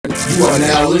You are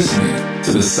now listening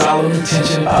to the Solomon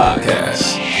Tension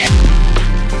Podcast.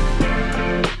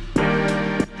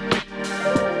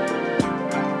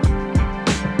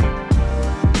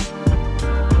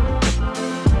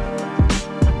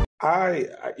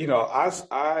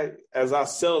 As I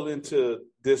settle into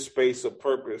this space of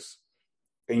purpose,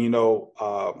 and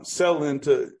settle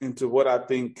into what I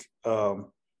think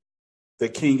the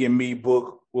King in Me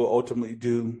book will ultimately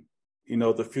do.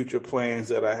 The future plans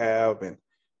that I have and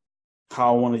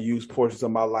how I want to use portions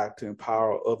of my life to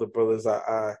empower other brothers.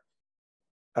 I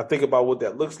think about what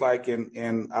that looks like,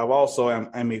 and I've also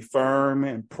I'm a firm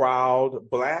and proud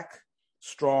Black,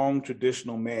 strong,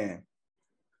 traditional man.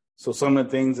 So some of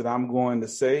the things that I'm going to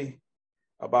say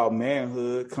about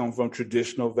manhood come from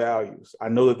traditional values. I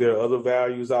know that there are other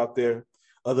values out there,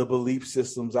 other belief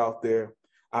systems out there.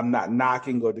 I'm not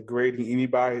knocking or degrading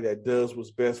anybody that does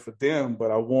what's best for them,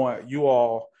 but I want you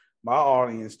all, my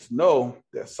audience, to know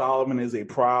that Solomon is a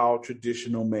proud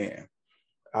traditional man.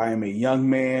 I am a young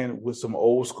man with some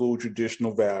old school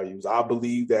traditional values. I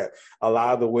believe that a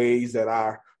lot of the ways that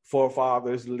our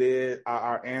forefathers led,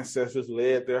 our ancestors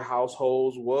led their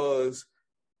households was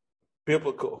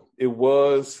biblical. It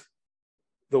was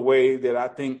the way that I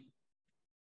think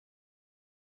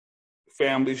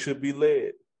families should be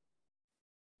led.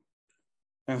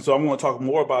 And so I'm going to talk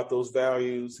more about those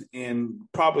values in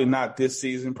probably not this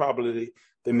season, probably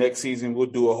the next season. We'll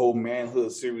do a whole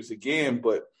manhood series again.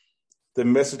 But the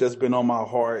message that's been on my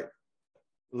heart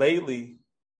lately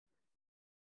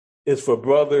is for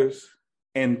brothers,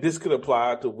 and this could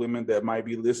apply to women that might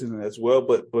be listening as well,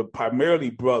 but primarily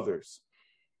brothers.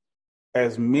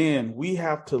 As men, we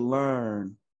have to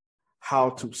learn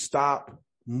how to stop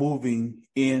moving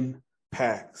in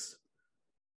packs.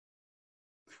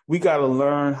 We got to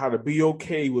learn how to be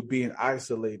okay with being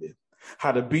isolated,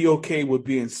 how to be okay with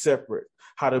being separate,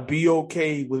 how to be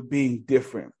okay with being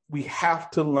different. We have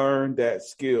to learn that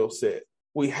skill set.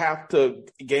 We have to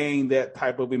gain that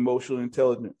type of emotional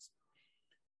intelligence.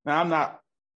 Now,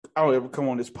 I don't ever come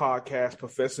on this podcast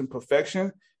professing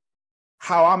perfection.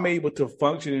 How I'm able to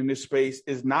function in this space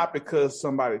is not because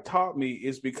somebody taught me,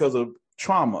 it's because of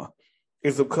trauma.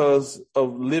 It's because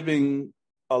of living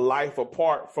a life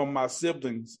apart from my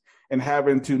siblings and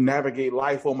having to navigate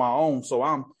life on my own. So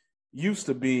I'm used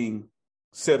to being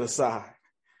set aside.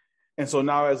 And so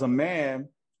now as a man,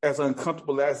 as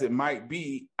uncomfortable as it might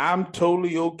be, I'm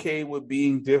totally okay with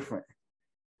being different.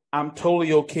 I'm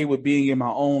totally okay with being in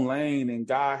my own lane, and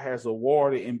God has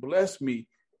awarded and blessed me,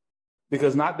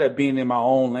 because not that being in my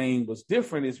own lane was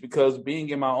different, it's because being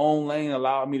in my own lane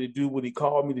allowed me to do what he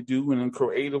called me to do in a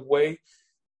creative way.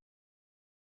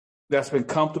 That's been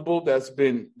comfortable, that's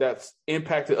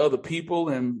impacted other people,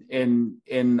 and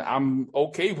I'm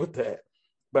okay with that.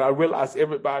 But I realize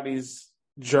everybody's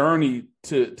journey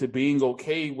to being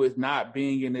okay with not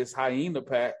being in this hyena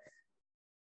pack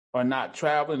or not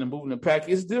traveling and moving the pack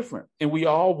is different. And we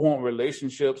all want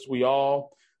relationships. We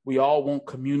all want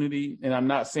community. And I'm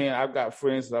not saying I've got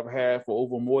friends that I've had for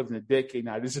over more than a decade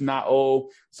now. This is not,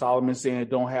 Solomon saying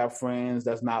don't have friends.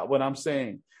 That's not what I'm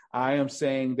saying. I am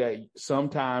saying that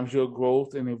sometimes your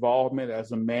growth and involvement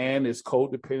as a man is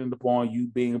codependent upon you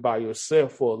being by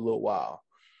yourself for a little while.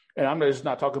 And I'm just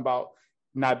not talking about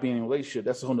not being in a relationship.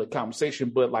 That's a whole other conversation,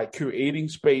 but like creating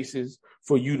spaces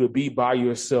for you to be by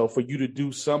yourself, for you to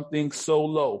do something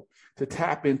solo, to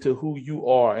tap into who you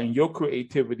are and your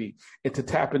creativity and to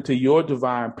tap into your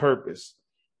divine purpose.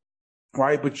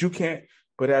 Right.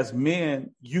 But as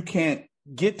men, you can't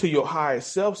get to your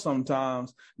highest self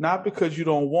sometimes, not because you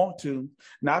don't want to,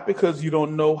 not because you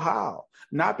don't know how,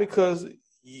 not because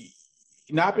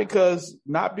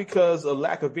of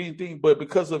lack of anything, but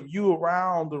because of you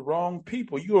around the wrong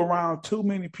people. You around too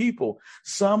many people.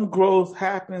 Some growth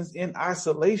happens in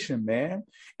isolation, man.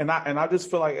 And I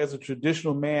just feel like as a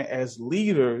traditional man, as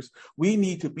leaders, we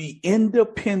need to be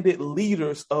independent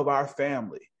leaders of our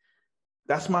family.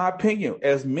 That's my opinion.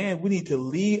 As men, we need to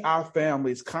lead our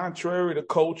families contrary to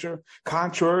culture,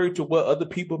 contrary to what other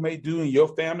people may do in your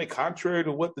family, contrary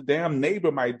to what the damn neighbor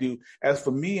might do. As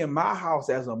for me in my house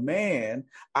as a man,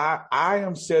 I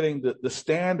am setting the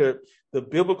standard, the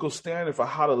biblical standard for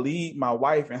how to lead my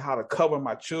wife and how to cover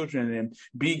my children and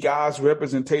be God's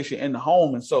representation in the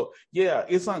home. And so, yeah,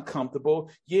 it's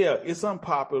uncomfortable. Yeah, it's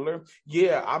unpopular.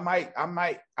 Yeah,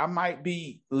 I might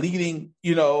be leading,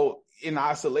 in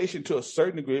isolation to a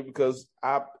certain degree, because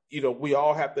we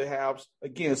all have to have,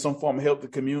 again, some form of help the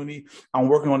community. I'm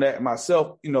working on that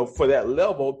myself, for that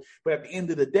level. But at the end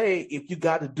of the day, if you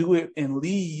got to do it and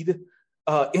lead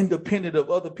independent of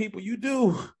other people, you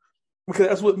do, because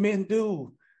that's what men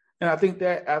do. And I think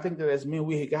that as men,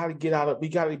 we got to get out of, we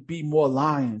got to be more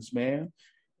lions, man.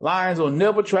 Lions will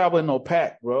never travel in no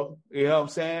pack, bro. You know what I'm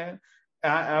saying?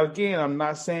 Again, I'm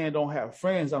not saying don't have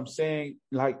friends. I'm saying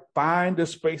like find the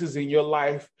spaces in your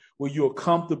life where you're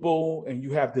comfortable and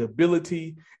you have the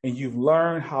ability and you've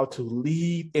learned how to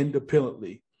lead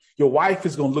independently. Your wife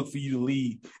is going to look for you to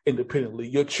lead independently.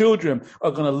 Your children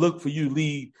are going to look for you to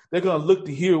lead. They're going to look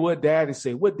to hear what daddy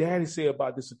say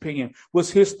about this opinion. What's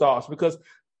his thoughts? Because,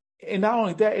 and not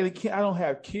only that, I don't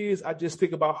have kids. I just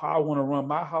think about how I want to run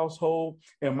my household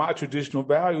and my traditional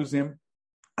values. And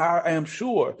I am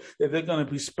sure that there are going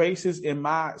to be spaces in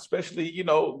my, especially,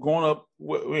 growing up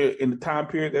in the time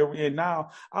period that we're in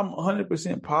now, I'm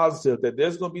 100% positive that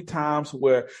there's going to be times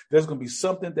where there's going to be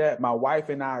something that my wife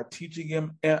and I are teaching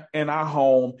him in our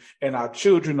home, and our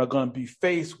children are going to be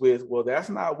faced with, well, that's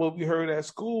not what we heard at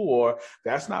school, or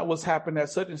that's not what's happened at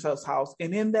such and such house.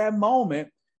 And in that moment,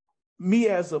 me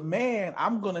as a man,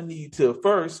 I'm going to need to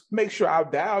first make sure I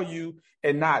value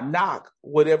and not knock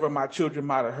whatever my children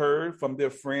might have heard from their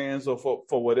friends or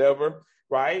for whatever,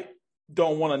 right?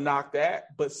 Don't want to knock that,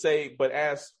 but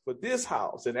as for this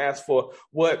house and as for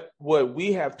what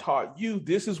we have taught you,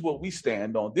 this is what we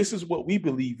stand on. This is what we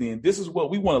believe in. This is what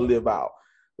we want to live out,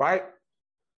 right?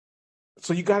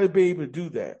 So you got to be able to do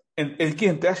that. And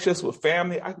again, that's just with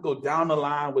family. I can go down the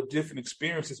line with different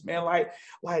experiences, man.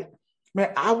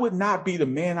 Man, I would not be the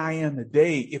man I am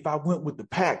today if I went with the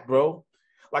pack, bro.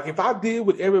 Like if I did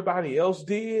what everybody else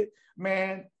did,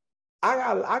 man,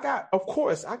 I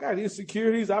got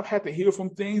insecurities. I've had to hear from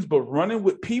things, but running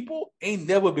with people ain't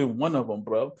never been one of them,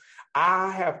 bro.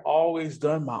 I have always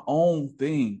done my own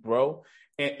thing, bro.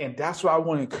 And that's why I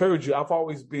want to encourage you. I've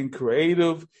always been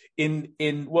creative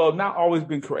not always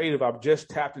been creative. I've just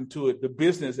tapped into it. The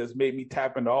business has made me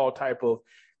tap into all type of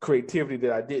creativity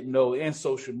that I didn't know in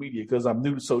social media because I'm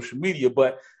new to social media.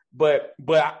 But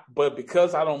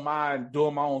because I don't mind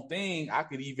doing my own thing, I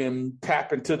could even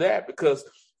tap into that because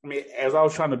as I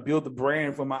was trying to build the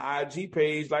brand for my IG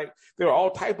page, like there are all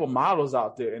type of models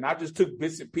out there. And I just took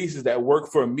bits and pieces that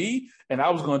worked for me and I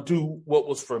was going to do what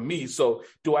was for me. So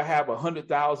do I have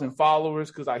 100,000 followers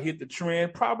because I hit the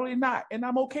trend? Probably not. And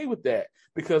I'm okay with that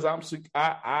because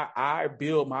I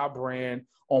build my brand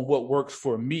on what works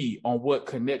for me, on what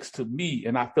connects to me.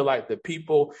 And I feel like the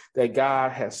people that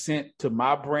God has sent to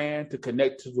my brand to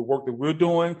connect to the work that we're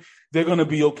doing, they're going to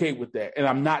be okay with that. And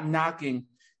I'm not knocking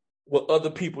what other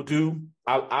people do.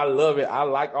 I love it. I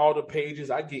like all the pages.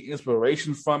 I get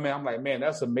inspiration from it. I'm like, man,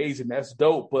 that's amazing. That's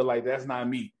dope. But like, that's not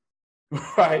me.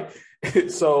 Right.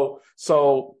 So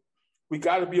we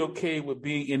got to be okay with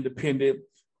being independent.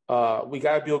 We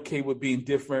got to be okay with being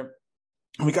different.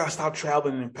 We got to stop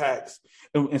traveling in packs.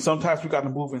 And sometimes we got to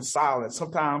move in silence.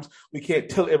 Sometimes we can't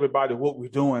tell everybody what we're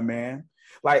doing, man.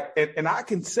 Like, and I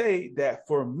can say that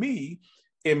for me,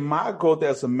 in my growth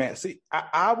as a man,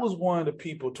 I was one of the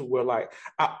people to where like,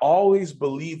 I always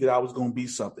believed that I was going to be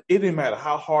something. It didn't matter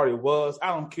how hard it was. I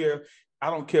don't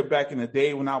care back in the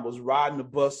day when I was riding the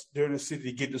bus during the city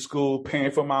to get to school, paying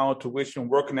for my own tuition,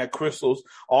 working at Crystals,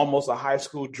 almost a high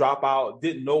school dropout,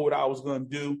 didn't know what I was going to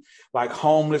do, like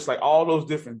homeless, like all those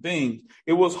different things.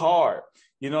 It was hard.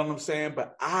 You know what I'm saying?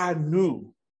 But I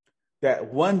knew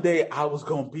that one day I was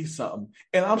going to be something.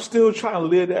 And I'm still trying to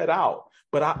live that out.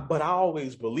 But I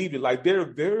always believed it. Like there are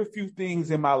very few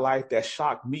things in my life that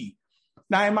shocked me.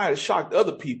 Now it might have shocked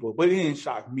other people, but it didn't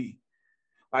shock me.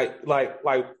 Like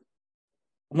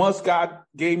once God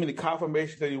gave me the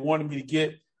confirmation that he wanted me to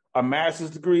get a master's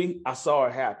degree, I saw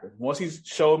it happen. Once he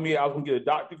showed me I was going to get a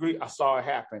doctorate degree, I saw it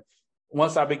happen.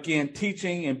 Once I began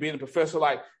teaching and being a professor,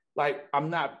 like I'm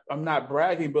not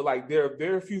bragging, but like there are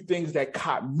very few things that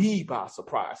caught me by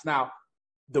surprise. Now,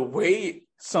 the way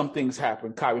some things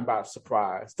happen caught me by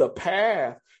surprise. The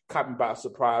path caught me by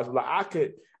surprise.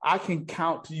 Like I can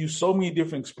count to you so many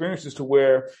different experiences to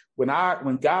where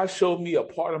when God showed me a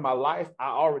part of my life,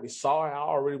 I already saw it. I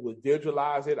already would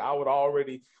visualize it. I would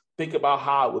already think about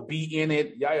how I would be in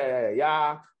it.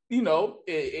 You know,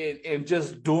 and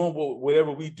just doing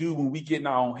whatever we do when we get in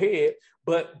our own head.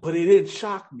 But it didn't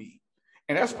shock me.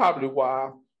 And that's probably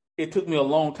why it took me a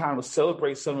long time to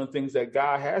celebrate some of the things that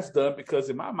God has done, because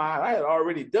in my mind, I had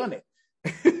already done it.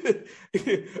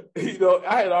 You know,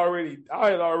 I had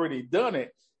already done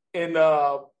it. And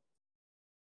so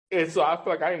I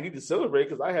feel like I didn't need to celebrate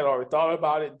because I had already thought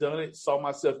about it, done it, saw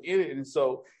myself in it. And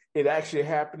so it actually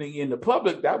happening in the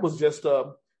public, that was just,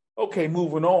 okay,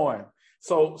 moving on.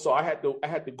 So I had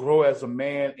to grow as a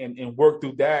man and work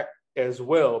through that as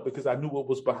well, because I knew what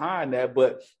was behind that.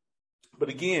 But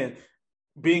again,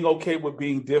 being okay with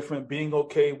being different, being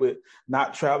okay with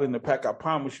not traveling the pack. I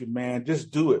promise you, man, just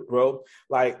do it, bro.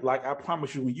 Like I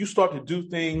promise you, when you start to do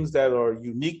things that are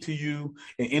unique to you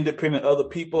and independent of other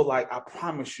people, like I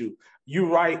promise you, you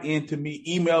write into me,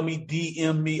 email me,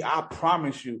 DM me. I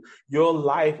promise you, your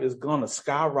life is gonna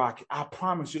skyrocket. I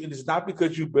promise you. And it's not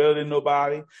because you're better than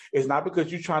nobody. It's not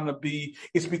because you're trying to be,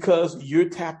 it's because you're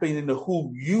tapping into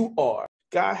who you are.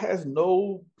 God has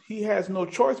no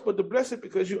choice but to bless it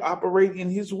because you operate in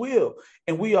his will.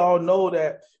 And we all know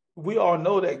that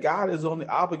God is only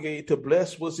obligated to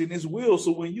bless what's in his will.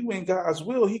 So when you in God's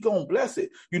will, he gonna bless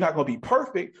it. You're not gonna be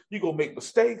perfect. You're gonna make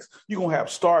mistakes. You're gonna have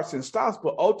starts and stops,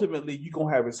 but ultimately you're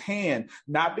gonna have his hand,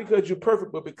 not because you're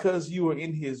perfect, but because you are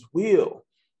in his will.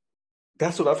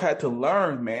 That's what I've had to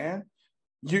learn, man.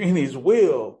 You're in his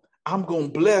will. I'm gonna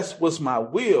bless what's my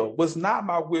will. What's not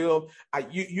my will,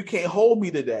 you can't hold me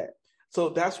to that. So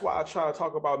that's why I try to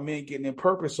talk about men getting in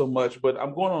purpose so much, but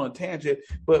I'm going on a tangent,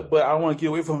 but I want to get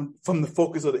away from the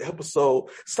focus of the episode.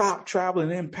 Stop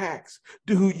traveling in packs.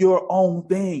 Do your own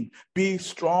thing. Be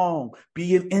strong.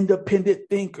 Be an independent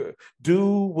thinker.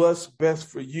 Do what's best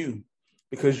for you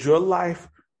because your life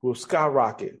will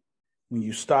skyrocket when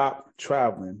you stop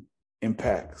traveling in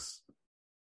packs.